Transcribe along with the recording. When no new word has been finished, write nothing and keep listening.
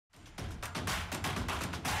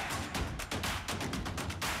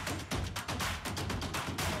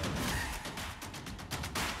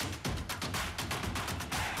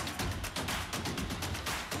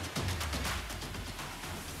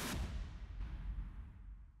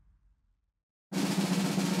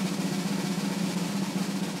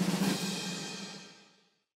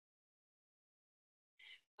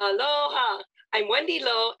Aloha. I'm Wendy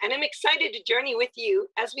Loh, and I'm excited to journey with you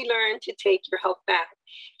as we learn to take your health back.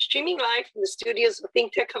 Streaming live from the studios of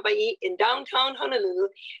ThinkTech Hawaii in downtown Honolulu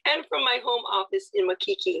and from my home office in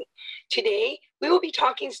Makiki. Today, we will be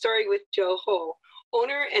talking story with Joe Ho,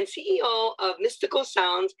 owner and CEO of Mystical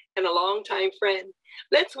Sounds and a longtime friend.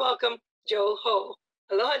 Let's welcome Joe Ho.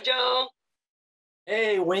 Aloha, Joe.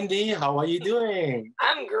 Hey, Wendy, how are you doing?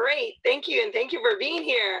 I'm great. Thank you, and thank you for being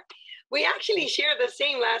here. We actually share the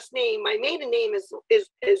same last name. My maiden name is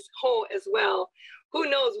Ho as well. Who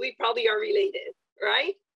knows? We probably are related,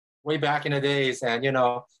 right? Way back in the days, and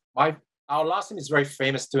my our last name is very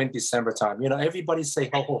famous during December time. Everybody say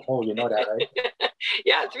ho ho ho. You know that, right?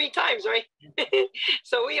 Yeah, 3 times, right?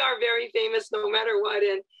 So we are very famous no matter what,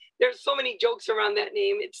 and there's so many jokes around that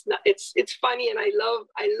name. It's funny, and I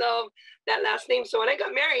love that last name. So when I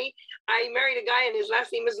got married, I married a guy, and his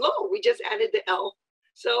last name is Loh. We just added the L.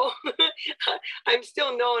 So I'm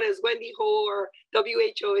still known as Wendy Ho, or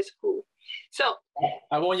WHO is who. So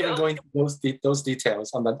I won't even go into those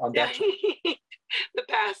details on that. The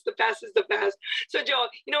past is the past. So Joe,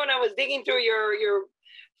 when I was digging through your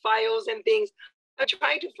files and things, I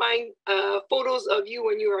tried to find photos of you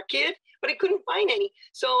when you were a kid, but I couldn't find any.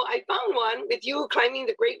 So I found one with you climbing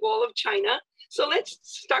the Great Wall of China. So let's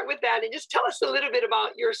start with that and just tell us a little bit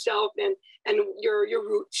about yourself and your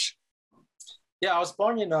roots. Yeah, I was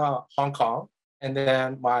born in Hong Kong, and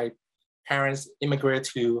then my parents immigrated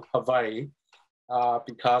to Hawaii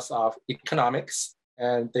because of economics,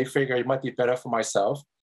 and they figured it might be better for myself.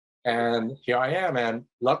 And here I am, and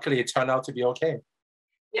luckily it turned out to be okay.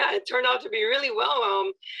 Yeah, it turned out to be really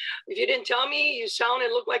well. If you didn't tell me, you sound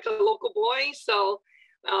and look like a local boy, so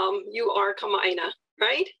you are Kama'aina,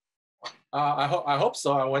 right? I hope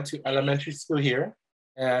so. I went to elementary school here,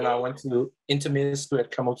 and I went to intermediate school at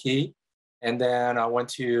Kamuki. And then I went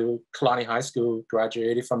to Kalani High School,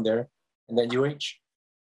 graduated from there, and then UH.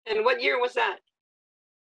 And what year was that?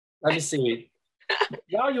 Let me see.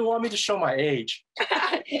 Now you want me to show my age.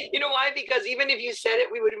 You know why? Because even if you said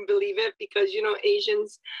it, we wouldn't believe it because,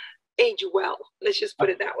 Asians age well. Let's just put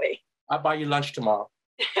it that way. I'll buy you lunch tomorrow.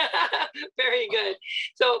 Very good.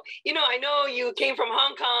 So, I know you came from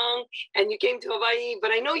Hong Kong and you came to Hawaii,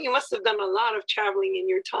 but I know you must have done a lot of traveling in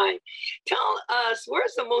your time. Tell us,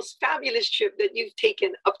 where's the most fabulous trip that you've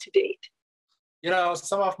taken up to date?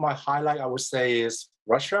 Some of my highlight, I would say, is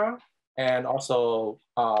Russia and also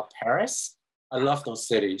Paris. I love those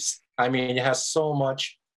cities. I mean, it has so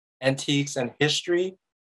much antiques and history.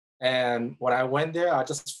 And when I went there, I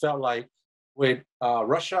just felt like with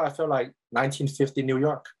Russia, I felt like 1950 New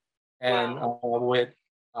York. And with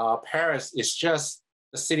Paris, it's just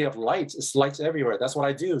the city of lights. It's lights everywhere. That's what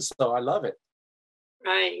I do. So I love it.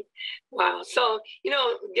 Right. Wow. So,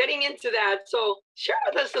 getting into that, so share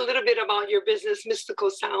with us a little bit about your business, Mystical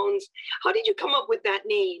Sounds. How did you come up with that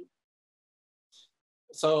name?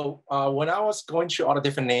 So when I was going through all the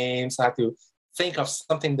different names, I had to think of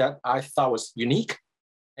something that I thought was unique.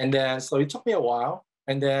 And then, so it took me a while.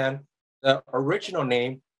 And then the original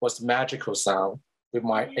name was Magical Sound with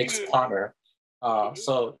my ex-partner.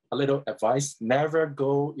 So a little advice, never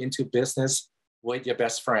go into business with your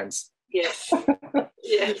best friends. Yes.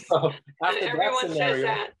 Yes. So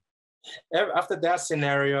after that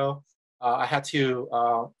scenario, I had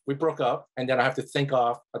to, we broke up, and then I have to think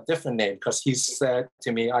of a different name because he said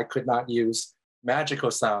to me I could not use Magical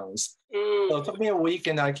Sounds. So it took me a week,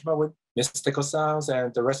 and I came up with Mystical Sounds,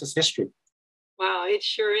 and the rest is history. Wow, it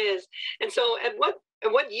sure is. And so at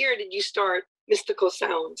what year did you start Mystical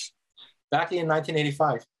Sounds? Back in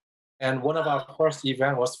 1985. And one of our first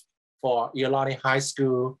events was for Iolani High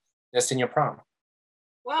School, their senior prom.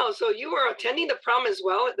 Wow, so you were attending the prom as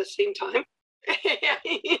well at the same time? At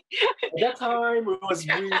that time, it was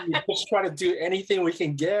really just trying to do anything we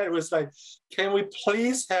can get. It was like, can we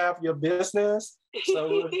please have your business? So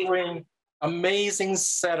we were doing amazing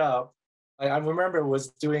setup. I remember it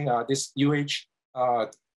was doing this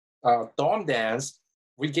dorm dance.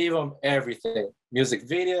 We gave them everything: music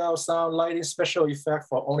video, sound, lighting, special effect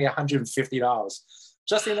for only $150.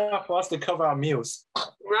 Just enough for us to cover our meals.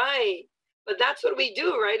 Right. But that's what we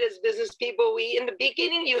do, right? As business people, in the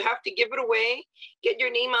beginning, you have to give it away, get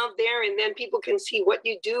your name out there, and then people can see what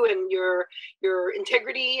you do and your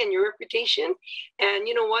integrity and your reputation. And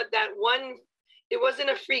you know what? It wasn't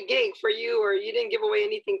a free gig for you, or you didn't give away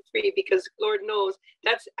anything free, because Lord knows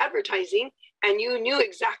that's advertising, and you knew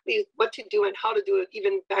exactly what to do and how to do it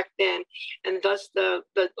even back then, and thus the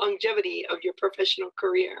longevity of your professional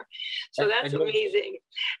career. So that's amazing.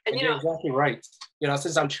 And you're exactly right.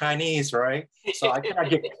 Since I'm Chinese, right? So I cannot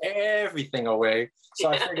give everything away. So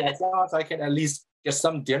I figured as long as I can at least get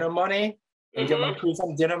some dinner money, and get my kids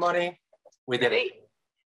some dinner money. We did it.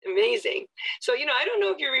 Amazing. So, I don't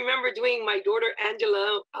know if you remember doing my daughter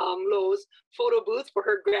Angela Loh's photo booth for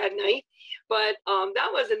her grad night, but that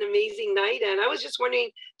was an amazing night. And I was just wondering,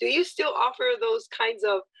 do you still offer those kinds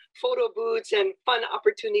of photo booths and fun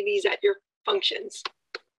opportunities at your functions?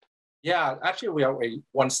 Yeah, actually, we are a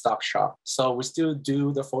one-stop shop. So we still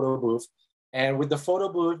do the photo booth. And with the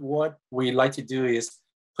photo booth, what we like to do is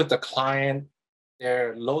put the client,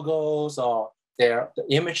 their logos or the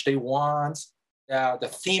image they want, the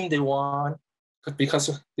theme they want, because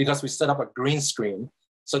we set up a green screen.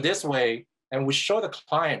 So this way, and we show the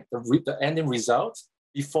client the ending result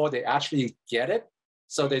before they actually get it.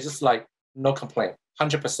 So they just like, no complaint,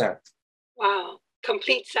 100%. Wow,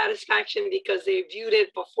 complete satisfaction because they viewed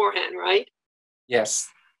it beforehand, right? Yes.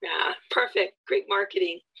 Yeah, perfect. Great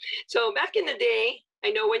marketing. So back in the day, I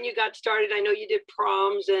know when you got started, I know you did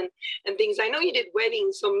proms and things. I know you did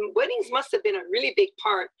weddings. So weddings must have been a really big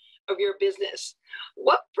part of your business.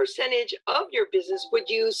 What percentage of your business would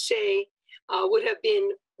you say would have been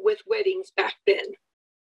with weddings back then?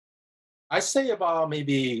 I say about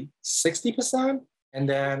maybe 60%. And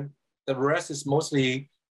then the rest is mostly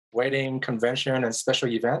wedding, convention, and special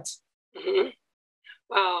events. Mm-hmm.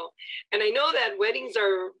 Wow. And I know that weddings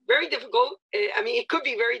are very difficult. I mean, it could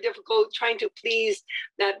be very difficult trying to please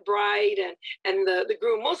that bride and the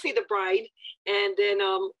groom, mostly the bride. And then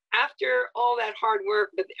after all that hard work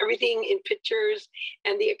with everything in pictures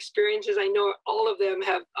and the experiences, I know all of them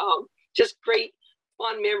have just great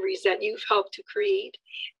fun memories that you've helped to create.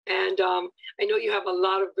 And I know you have a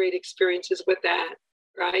lot of great experiences with that,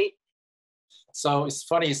 right? So it's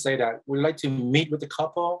funny you say that. We like to meet with the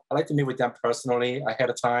couple. I like to meet with them personally ahead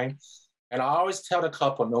of time. And I always tell the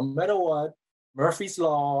couple, no matter what, Murphy's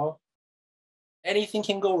Law, anything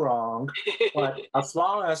can go wrong. But as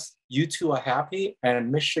long as you two are happy and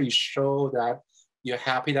make sure you show that you're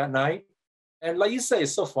happy that night. And like you say,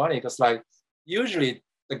 it's so funny because like usually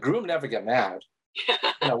the groom never get mad. We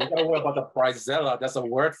gotta worry about the bridezilla. There's a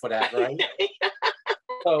word for that, right?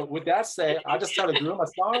 So with that said, I just tell the groom,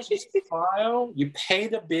 as long as you smile, you pay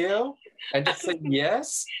the bill, and just say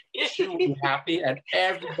yes, she will be happy, and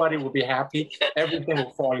everybody will be happy. Everything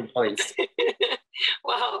will fall in place.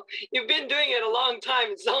 Wow, you've been doing it a long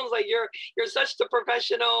time. It sounds like you're such the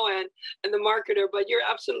professional and the marketer, but you're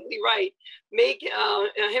absolutely right. Make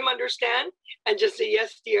him understand and just say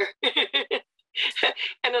yes, dear.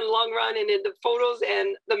 And in the long run, and in the photos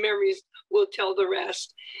and the memories will tell the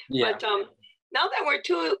rest. Yeah. But now that we're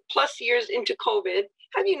 2+ years into COVID,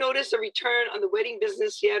 have you noticed a return on the wedding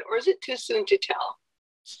business yet, or is it too soon to tell?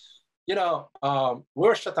 We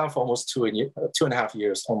were shut down for almost 2.5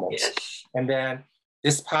 years almost. Yes. And then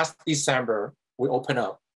this past December, we open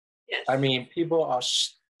up. Yes. I mean, people are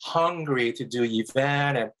hungry to do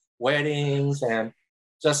event and weddings and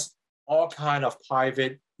just all kind of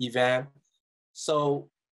private event. So,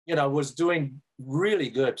 was doing really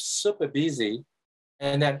good, super busy.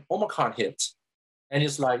 And then Omicron hit. And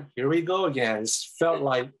it's like, here we go again. It felt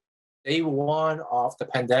like day one of the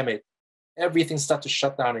pandemic, everything started to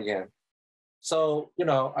shut down again. So,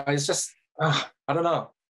 it's just, I don't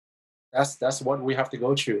know. That's what we have to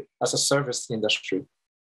go through as a service industry.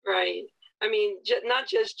 Right. I mean, not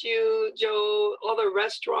just you, Joe, all the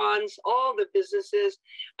restaurants, all the businesses.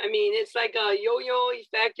 I mean, it's like a yo-yo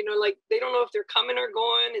effect, like they don't know if they're coming or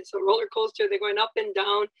going. It's a roller coaster. They're going up and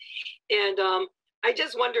down. And I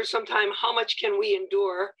just wonder sometimes how much can we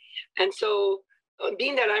endure? And so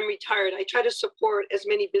being that I'm retired, I try to support as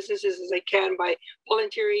many businesses as I can by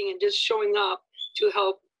volunteering and just showing up to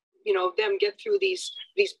help them get through these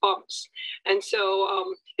bumps. And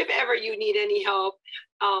so if ever you need any help,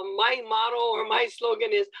 my motto or my slogan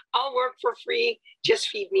is, I'll work for free, just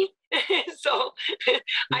feed me. So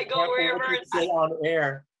I go wherever. What you say on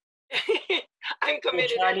air. I'm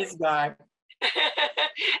committed. The Chinese guy.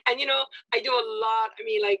 And I do a lot. I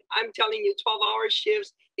mean, like I'm telling you, 12-hour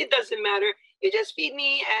shifts. It doesn't matter. You just feed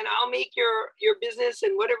me, and I'll make your business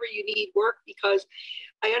and whatever you need work, because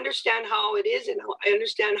I understand how it is, and I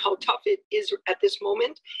understand how tough it is at this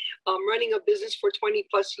moment. Running a business for 20+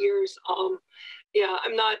 years. Yeah,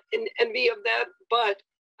 I'm not in envy of that, but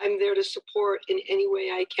I'm there to support in any way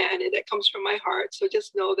I can, and that comes from my heart. So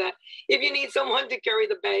just know that if you need someone to carry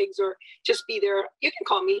the bags or just be there, you can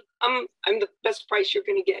call me. I'm the best price you're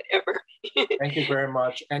going to get ever. Thank you very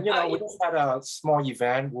much. And we just had a small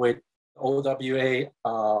event with OWA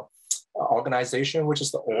organization, which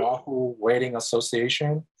is the Oahu Wedding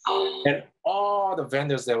Association, and all the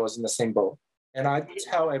vendors there was in the same boat. And I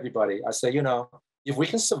tell everybody, I say, if we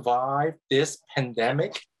can survive this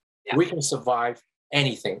pandemic, we can survive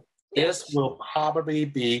anything. This will probably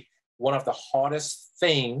be one of the hardest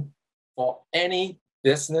thing for any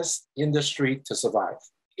business industry to survive.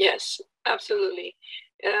 Yes, absolutely.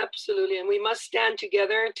 Absolutely. And we must stand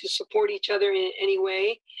together to support each other in any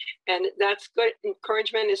way. And that's good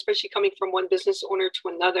encouragement, especially coming from one business owner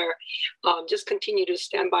to another. Just continue to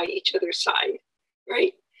stand by each other's side,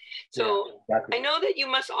 right? So Yeah, exactly. I know that you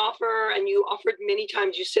must offer, and you offered many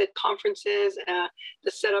times, you said conferences,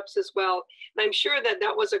 the setups as well. And I'm sure that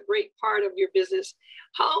that was a great part of your business.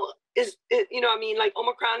 How is it, I mean, like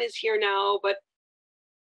Omicron is here now, but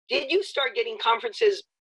did you start getting conferences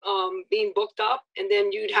being booked up and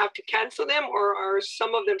then you'd have to cancel them, or are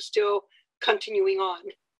some of them still continuing on?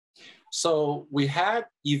 So we had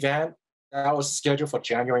event that was scheduled for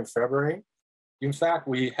January and February. In fact,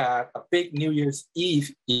 we had a big New Year's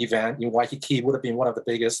Eve event in Waikiki. It would have been one of the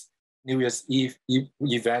biggest New Year's Eve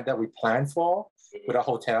event that we planned for with a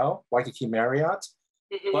hotel, Waikiki Marriott.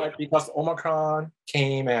 But because Omicron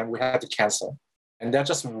came and we had to cancel. And that's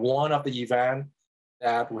just one of the events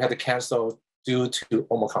that we had to cancel due to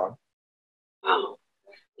Omicron. Wow.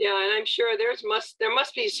 Yeah, and I'm sure there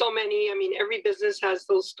must be so many. I mean, every business has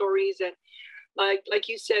those stories, and like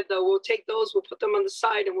you said, though, we'll take those, we'll put them on the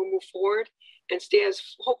side, and we'll move forward and stay as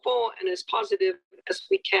hopeful and as positive as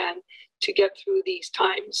we can to get through these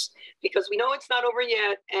times, because we know it's not over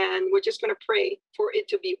yet, and we're just going to pray for it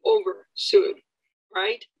to be over soon,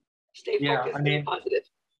 right? Stay focused and positive.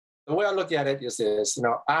 The way I look at it is this,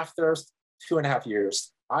 after 2.5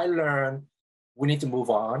 years, I learned we need to move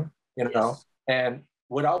on, and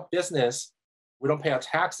without business, we don't pay our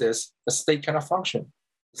taxes, the state cannot function.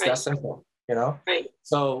 It's that simple, Right.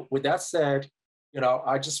 So with that said,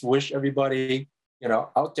 I just wish everybody,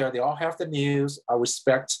 out there, they all have the news. I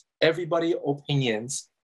respect everybody's opinions,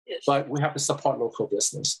 but we have to support local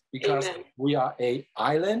business because we are an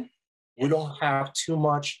island. We don't have too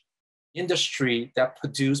much industry that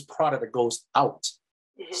produce product that goes out.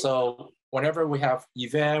 So whenever we have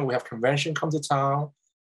event, we have convention come to town,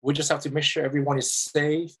 we just have to make sure everyone is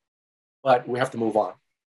safe, but we have to move on.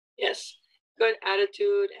 Yes, good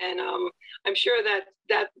attitude. And I'm sure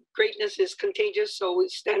that greatness is contagious. So we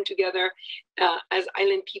stand together as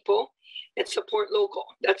island people and support local.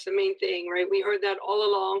 That's the main thing, right? We heard that all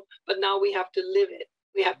along, but now we have to live it.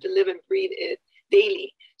 We have to live and breathe it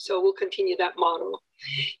daily. So we'll continue that model.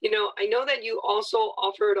 I know that you also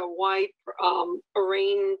offered a wide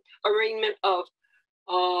arraignment of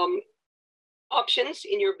options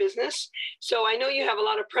in your business. So I know you have a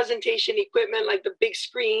lot of presentation equipment, like the big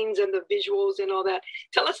screens and the visuals and all that.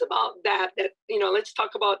 Tell us about that, let's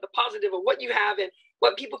talk about the positive of what you have and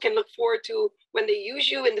what people can look forward to when they use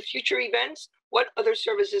you in the future events. What other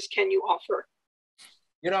services can you offer?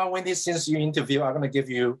 Wendy, since you interview, I'm going to give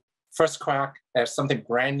you first crack at something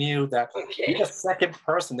brand new that you're the second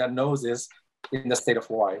person that knows this in the state of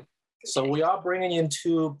Hawaii. So we are bringing in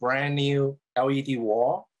 2 brand new LED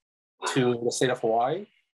wall to the state of Hawaii.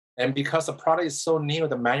 And because the product is so new,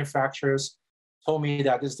 the manufacturers told me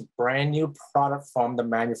that this is a brand new product from the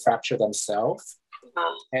manufacturer themselves.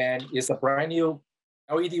 And it's a brand new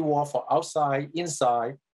LED wall for outside,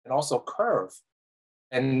 inside, and also curve.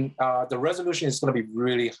 And the resolution is going to be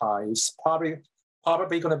really high. It's probably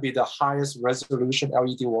going to be the highest resolution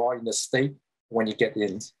LED wall in the state when you get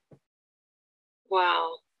in.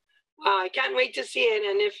 Wow. I can't wait to see it.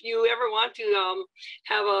 And if you ever want to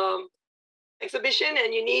have a exhibition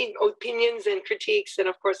and you need opinions and critiques, then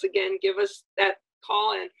of course, again, give us that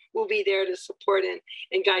call and we'll be there to support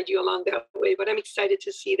and guide you along that way. But I'm excited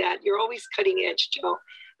to see that. You're always cutting edge, Joe.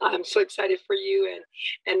 I'm so excited for you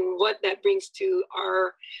and what that brings to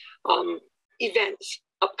our events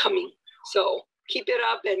upcoming. So keep it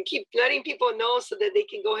up and keep letting people know so that they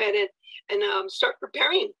can go ahead and start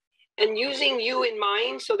preparing and using you in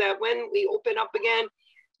mind so that when we open up again,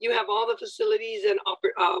 you have all the facilities and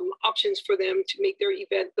options for them to make their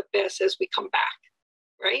event the best as we come back,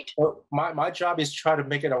 right? Well, my job is try to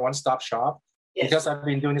make it a one-stop shop because I've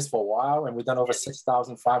been doing this for a while and we've done over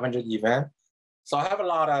 6,500 events. So I have a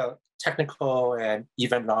lot of technical and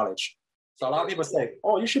event knowledge. So a lot of people say,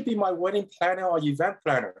 oh, you should be my wedding planner or event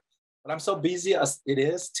planner. But I'm so busy as it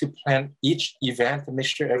is to plan each event to make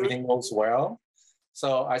sure everything goes well.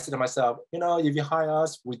 So I said to myself, if you hire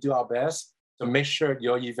us, we do our best to make sure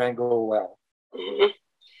your event goes well.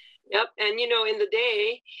 Yep. And, in the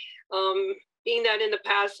day, being that in the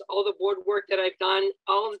past, all the board work that I've done,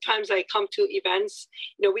 all the times I come to events,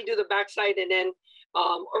 we do the backside and then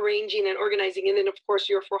arranging and organizing. And then, of course,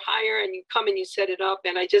 you're for hire and you come and you set it up.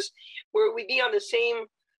 And we be on the same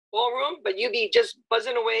ballroom, but you be just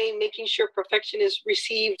buzzing away, making sure perfection is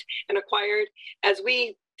received and acquired as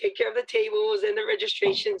we take care of the tables and the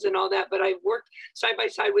registrations and all that. But I've worked side by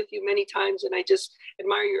side with you many times, and I just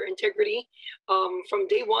admire your integrity from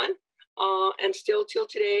day one and still till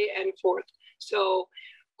today and forth. So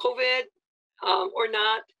COVID or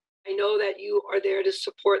not, I know that you are there to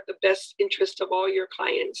support the best interest of all your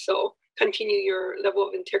clients. So continue your level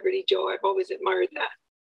of integrity, Joe. I've always admired that.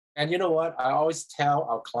 And you know what? I always tell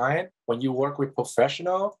our client, when you work with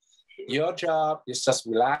professional, your job is just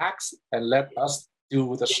relax and let us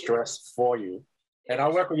do the stress for you. And I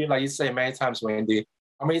work with you, like you say many times, Wendy.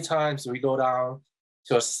 How many times we go down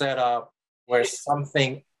to a setup where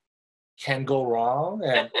something can go wrong,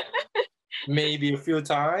 and maybe a few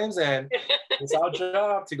times, and it's our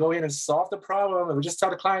job to go in and solve the problem. And we just tell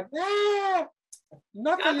the client,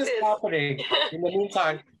 nothing is happening. In the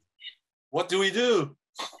meantime, what do we do?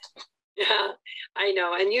 Yeah, I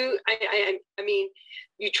know. And I mean,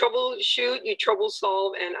 you troubleshoot, you trouble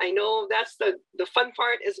solve. And I know that's the fun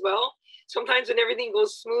part as well. Sometimes when everything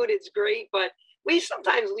goes smooth, it's great. But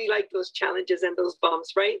sometimes we like those challenges and those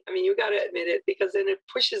bumps, right? I mean, you got to admit it, because then it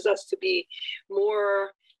pushes us to be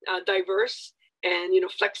more diverse and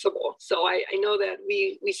flexible. So I know that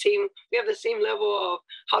we have the same level of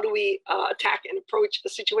how do we attack and approach a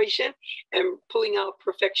situation, and pulling out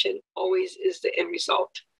perfection always is the end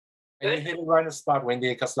result. And you hit it right on the spot, Wendy,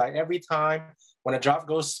 because like every time when a job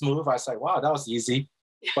goes smooth, I say, wow, that was easy.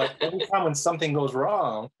 But every time when something goes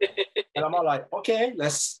wrong, and I'm all like, okay,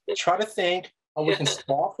 let's try to think how we can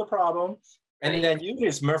solve the problem. And then usually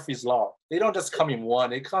it's Murphy's Law. They don't just come in one,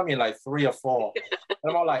 they come in like 3 or 4. And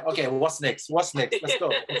I'm all like, okay, what's next? What's next? Let's go.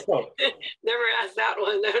 Never asked that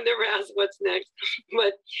one. Never asked what's next.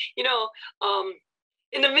 But,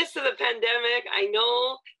 in the midst of the pandemic, I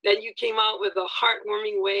know that you came out with a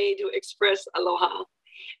heartwarming way to express aloha.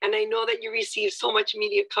 And I know that you received so much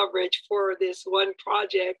media coverage for this one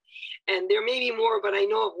project. And there may be more, but I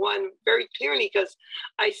know of one very clearly because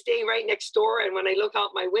I stay right next door. And when I look out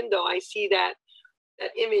my window, I see that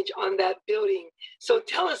image on that building. So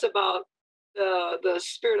tell us about the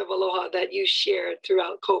spirit of aloha that you shared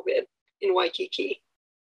throughout COVID in Waikiki.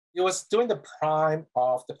 It was during the prime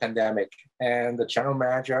of the pandemic, and the general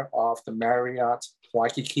manager of the Marriott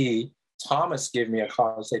Waikiki, Thomas, gave me a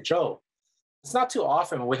call and said, Joe, it's not too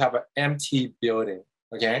often we have an empty building,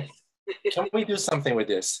 okay? Can we do something with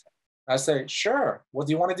this? I said, sure, what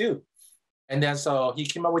do you want to do? And then so he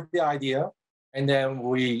came up with the idea, and then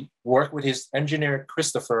we worked with his engineer,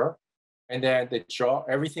 Christopher, and then they draw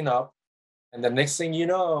everything up. And the next thing you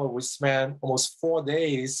know, we spent almost 4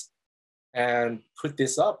 days and put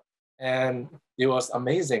this up, and it was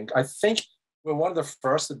amazing. I think we're one of the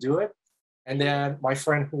first to do it. And then my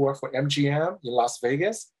friend who worked for MGM in Las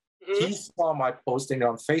Vegas, he saw my posting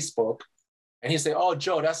on Facebook, and he said, oh,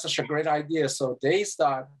 Joe, that's such a great idea. So they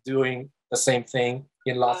start doing the same thing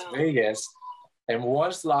in Las Vegas. And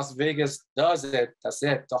once Las Vegas does it, that's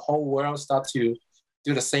it. The whole world starts to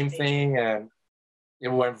do the same thing, and it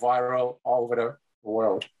went viral all over the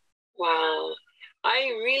world. Wow. I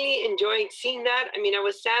really enjoyed seeing that. I mean, I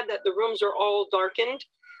was sad that the rooms are all darkened.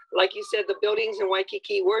 Like you said, the buildings in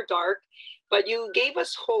Waikiki were dark, but you gave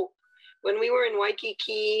us hope when we were in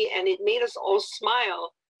Waikiki, and it made us all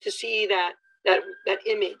smile to see that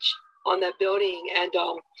image on that building. And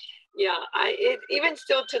even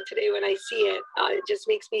still to today when I see it, it just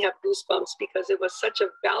makes me have goosebumps, because it was such a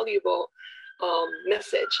valuable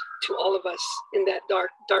message to all of us in that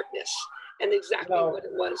darkness, and exactly what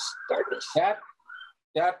it was, darkness.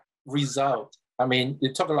 That result, I mean,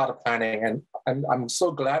 it took a lot of planning, and I'm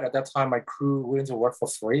so glad at that time my crew willing to work for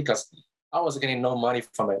free, because I was getting no money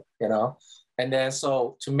from it, And then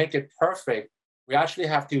so to make it perfect, we actually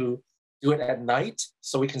have to do it at night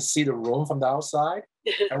so we can see the room from the outside.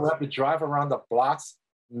 And we have to drive around the blocks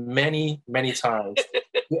many, many times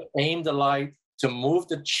to aim the light, to move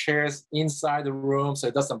the chairs inside the room so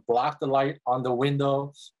it doesn't block the light on the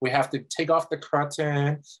window. We have to take off the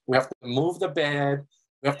curtain. We have to move the bed.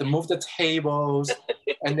 We have to move the tables.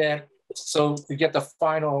 And then, so to get the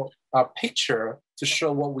final picture to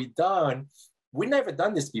show what we've done, we never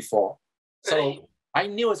done this before. So I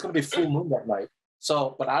knew it's going to be full moon that night.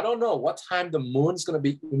 So, but I don't know what time the moon's going to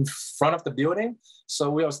be in front of the building.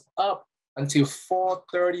 So we was up until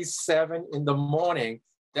 4:37 in the morning.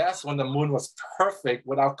 That's when the moon was perfect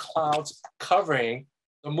without clouds covering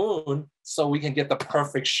the moon, so we can get the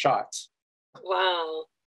perfect shot. Wow.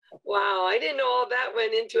 Wow. I didn't know all that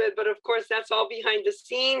went into it, but of course that's all behind the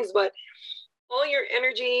scenes. But all your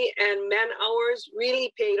energy and man hours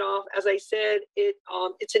really paid off. As I said,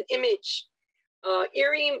 it's an image,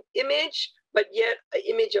 eerie image, but yet an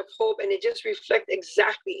image of hope. And it just reflects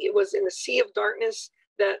exactly. It was in a sea of darkness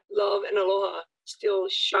that love and aloha still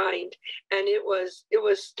shined, and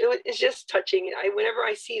it's just touching. Whenever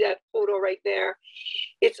I see that photo right there,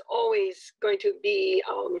 it's always going to be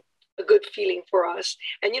a good feeling for us.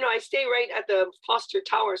 And I stay right at the Foster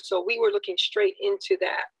Tower, so we were looking straight into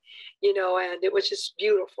that. And it was just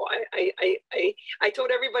beautiful. I told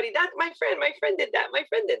everybody that my friend did that. My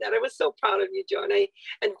friend did that. I was so proud of you, Joe.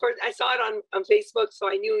 And first I saw it on Facebook, so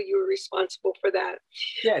I knew you were responsible for that.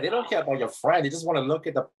 Yeah, they don't care about your friend. They just want to look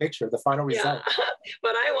at the picture, the final result. Yeah,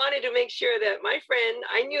 but I wanted to make sure that my friend,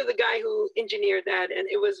 I knew the guy who engineered that, and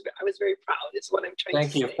I was very proud. Is what I'm trying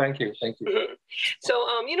to say. Thank you. Mm-hmm. So,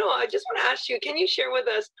 I just want to ask you, can you share with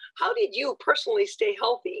us, how did you personally stay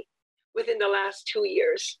healthy within the last 2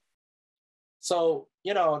 years? So,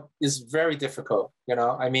 it's very difficult.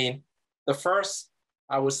 I mean, the first,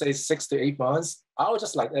 I would say 6 to 8 months, I was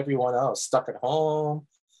just like everyone else, stuck at home.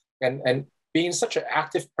 And being such an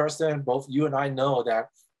active person, both you and I know that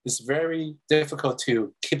it's very difficult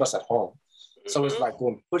to keep us at home. So it's like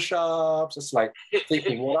doing push-ups, it's like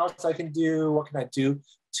thinking what else I can do, what can I do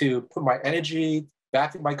to put my energy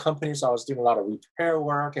back in my company. So I was doing a lot of repair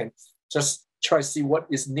work and just try to see what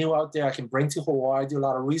is new out there I can bring to Hawaii, do a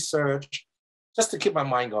lot of research, just to keep my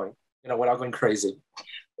mind going, without going crazy.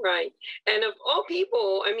 Right. And of all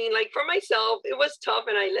people, I mean, like for myself, it was tough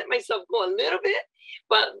and I let myself go a little bit.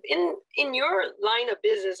 But in your line of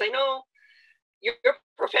business, I know your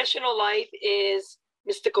professional life is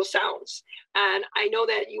mystical sounds. And I know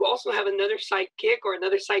that you also have another side kick or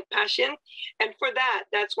another side passion. And for that,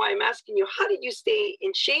 that's why I'm asking you, how did you stay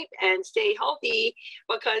in shape and stay healthy?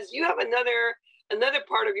 Because you have another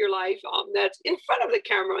part of your life that's in front of the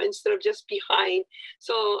camera instead of just behind.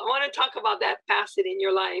 So I want to talk about that facet in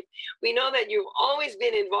your life. We know that you've always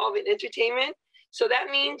been involved in entertainment. So that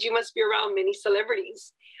means you must be around many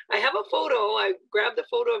celebrities. I have a photo. I grabbed a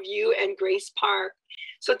photo of you and Grace Park.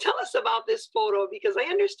 So tell us about this photo, because I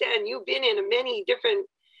understand you've been in many different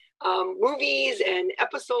movies and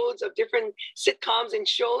episodes of different sitcoms and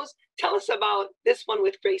shows. Tell us about this one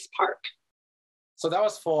with Grace Park. So that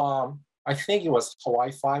was for, I think it was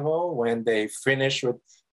Hawaii 5-0 when they finished with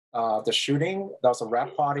the shooting. That was a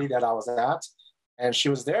rap party that I was at. And she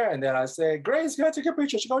was there. And then I said, Grace, can I take a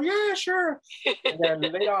picture? She goes, yeah, sure. And then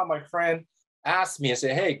later on, my friend asked me and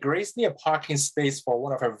said, hey, Grace need a parking space for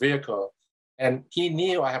one of her vehicle. And he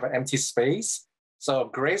knew I have an empty space.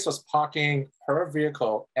 So Grace was parking her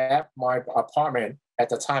vehicle at my apartment at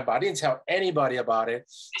the time, but I didn't tell anybody about it.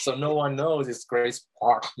 So no one knows it's Grace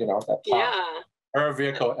Park, that park, her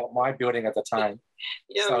vehicle at my building at the time.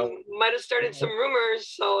 Yeah, so, might have started some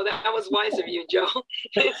rumors. So that was wise of you, Joe.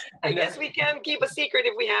 I guess we can keep a secret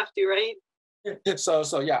if we have to, right?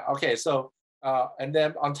 So yeah, okay. So, and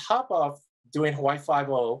then on top of doing Hawaii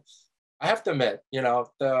 5-0, I have to admit,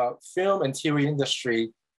 the film and TV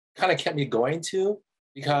industry kind of kept me going too,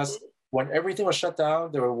 because when everything was shut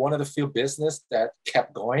down, they were one of the few business that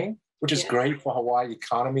kept going, which is great for Hawaii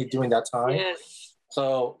economy during that time. Yes.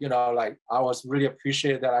 So, I was really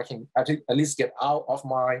appreciated that I can at least get out of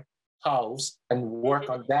my house and work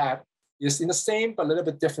on that. It's in the same but a little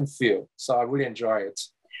bit different field. So I really enjoy it.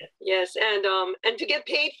 Yes, and to get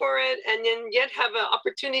paid for it and then yet have an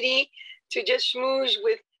opportunity to just schmooze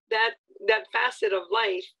with that facet of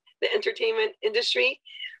life, the entertainment industry,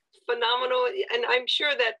 phenomenal. And I'm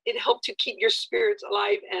sure that it helped to keep your spirits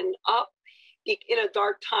alive and up in a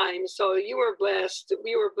dark time. So you were blessed.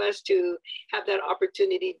 We were blessed to have that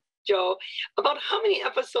opportunity, Joe. About how many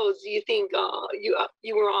episodes do you think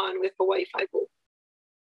you were on with Hawaii 5-0?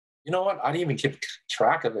 You know what? I didn't even keep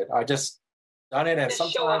track of it. I just done it, and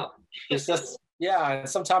sometimes it's just and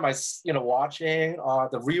sometimes I watching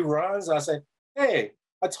the reruns. I say, hey,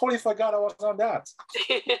 I totally forgot I was on that.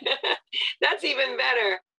 That's even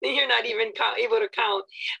better. You're not even able to count.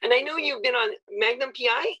 And I know you've been on Magnum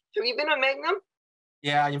PI. Have you been on Magnum?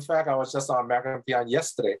 Yeah, in fact, I was just on Magnum PI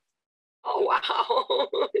yesterday. Oh, wow.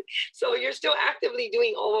 So you're still actively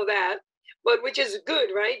doing all of that, but which is good,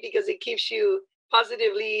 right? Because it keeps you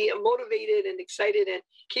positively motivated and excited and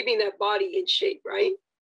keeping that body in shape, right?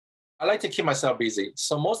 I like to keep myself busy.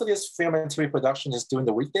 So most of this film and TV production is during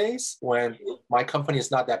the weekdays when my company is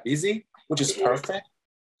not that busy, which is perfect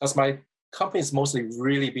because my company is mostly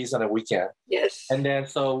really busy on the weekend. Yes. And then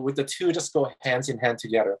so with the two just go hands in hand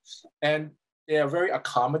together. And they are very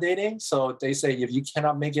accommodating. So they say if you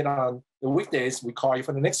cannot make it on the weekdays, we call you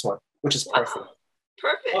for the next one, which is perfect.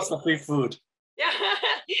 Perfect. Plus the free food. Yeah.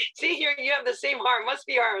 See, here you have the same heart. Must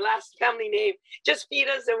be our last family name. Just feed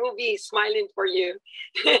us and we'll be smiling for you.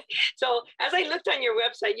 So as I looked on your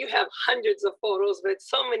website, you have hundreds of photos with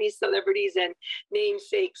so many celebrities and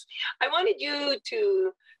namesakes. I wanted you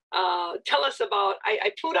to tell us about,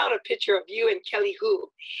 I pulled out a picture of you and Kelly Hu.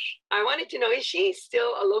 I wanted to know, is she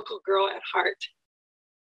still a local girl at heart?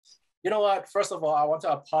 You know what? First of all, I want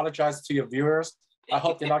to apologize to your viewers. I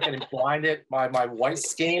hope they're not getting blinded by my white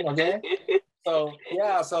skin, okay? So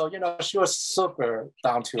yeah, so she was super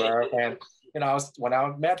down to earth, and when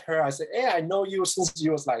I met her, I said, "Hey, I know you since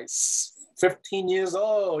you was like 15 years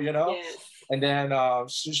old," Yes. And then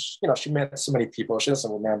she met so many people. She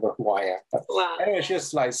doesn't remember who I am. But wow. Anyway,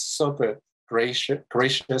 she's like super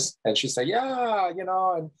gracious, and she said, "Yeah,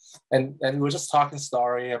 and we were just talking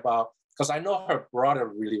story about." Because I know her brother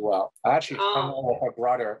really well. I actually hung out with her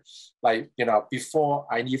brother, like, before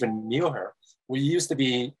I even knew her. We used to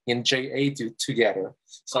be in JA together.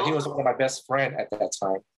 So he was one of my best friends at that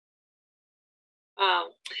time. Wow.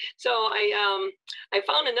 So I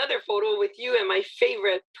found another photo with you and my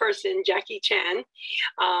favorite person, Jackie Chan.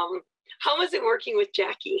 How was it working with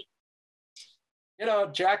Jackie?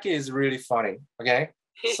 Jackie is really funny, okay?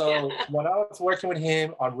 So when I was working with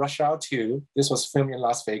him on Rush Hour 2, this was filmed in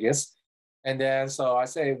Las Vegas. And then so I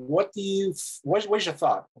say, what's your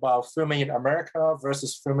thought about filming in America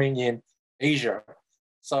versus filming in Asia?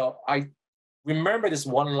 So I remember this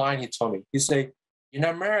one line he told me. He said, in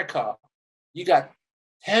America, you got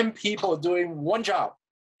 10 people doing one job.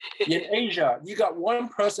 In Asia, you got one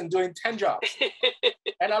person doing 10 jobs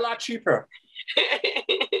and a lot cheaper.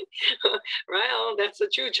 Well, that's a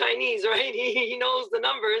true Chinese, right? He knows the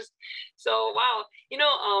numbers. So, wow.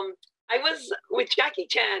 I was with Jackie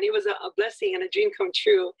Chan. It was a blessing and a dream come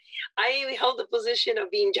true. I held the position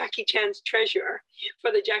of being Jackie Chan's treasurer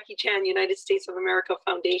for the Jackie Chan United States of America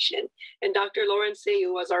Foundation. And Dr. Lawrence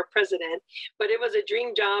Seyu was our president. But it was a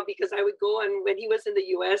dream job because I would go, and when he was in the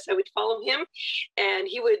US, I would follow him, and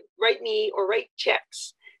he would write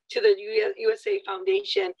checks to the USA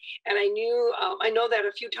Foundation. And I know that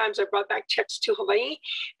a few times I brought back checks to Hawaii,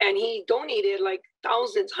 and he donated like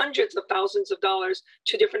hundreds of thousands of dollars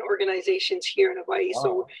to different organizations here in Hawaii. Wow.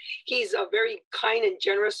 So he's a very kind and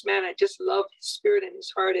generous man. I just love his spirit and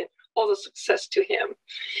his heart, and all the success to him.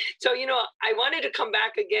 So, I wanted to come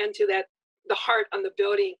back again to that, the heart on the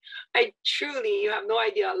building. I truly, you have no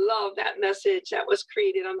idea, love that message that was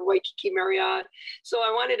created on the Waikiki Marriott. So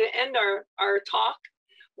I wanted to end our talk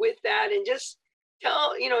with that, and just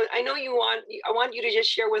tell, I know I want you to just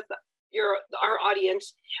share with our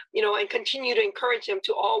audience, and continue to encourage them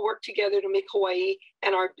to all work together to make Hawaii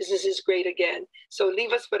and our businesses great again. So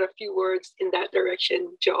leave us with a few words in that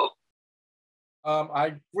direction, Joe.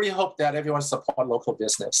 I really hope that everyone support local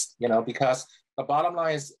business, because the bottom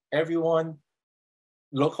line is everyone,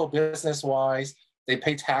 local business wise, they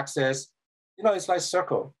pay taxes. It's like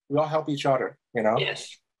circle. We all help each other,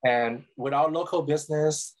 Yes. And without local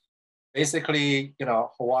business, basically,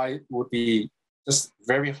 Hawaii would be just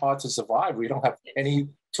very hard to survive. We don't have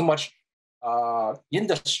too much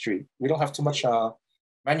industry. We don't have too much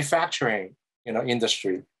manufacturing,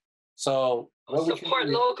 industry. So support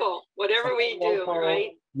local, whatever we do,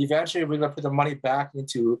 right? Eventually, we're gonna put the money back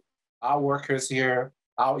into our workers here,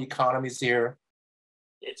 our economies here.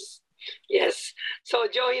 Yes. So,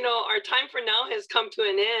 Joe, our time for now has come to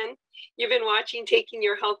an end. You've been watching Taking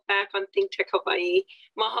Your Health Back on ThinkTech Hawaii.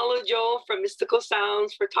 Mahalo, Joe, from Mystical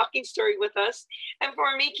Sounds, for talking story with us and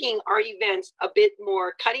for making our events a bit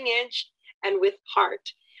more cutting edge and with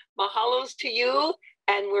heart. Mahalos to you,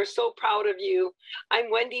 and we're so proud of you. I'm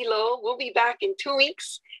Wendy Loh. We'll be back in 2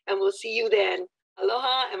 weeks, and we'll see you then.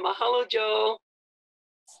 Aloha and mahalo, Joe.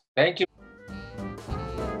 Thank you.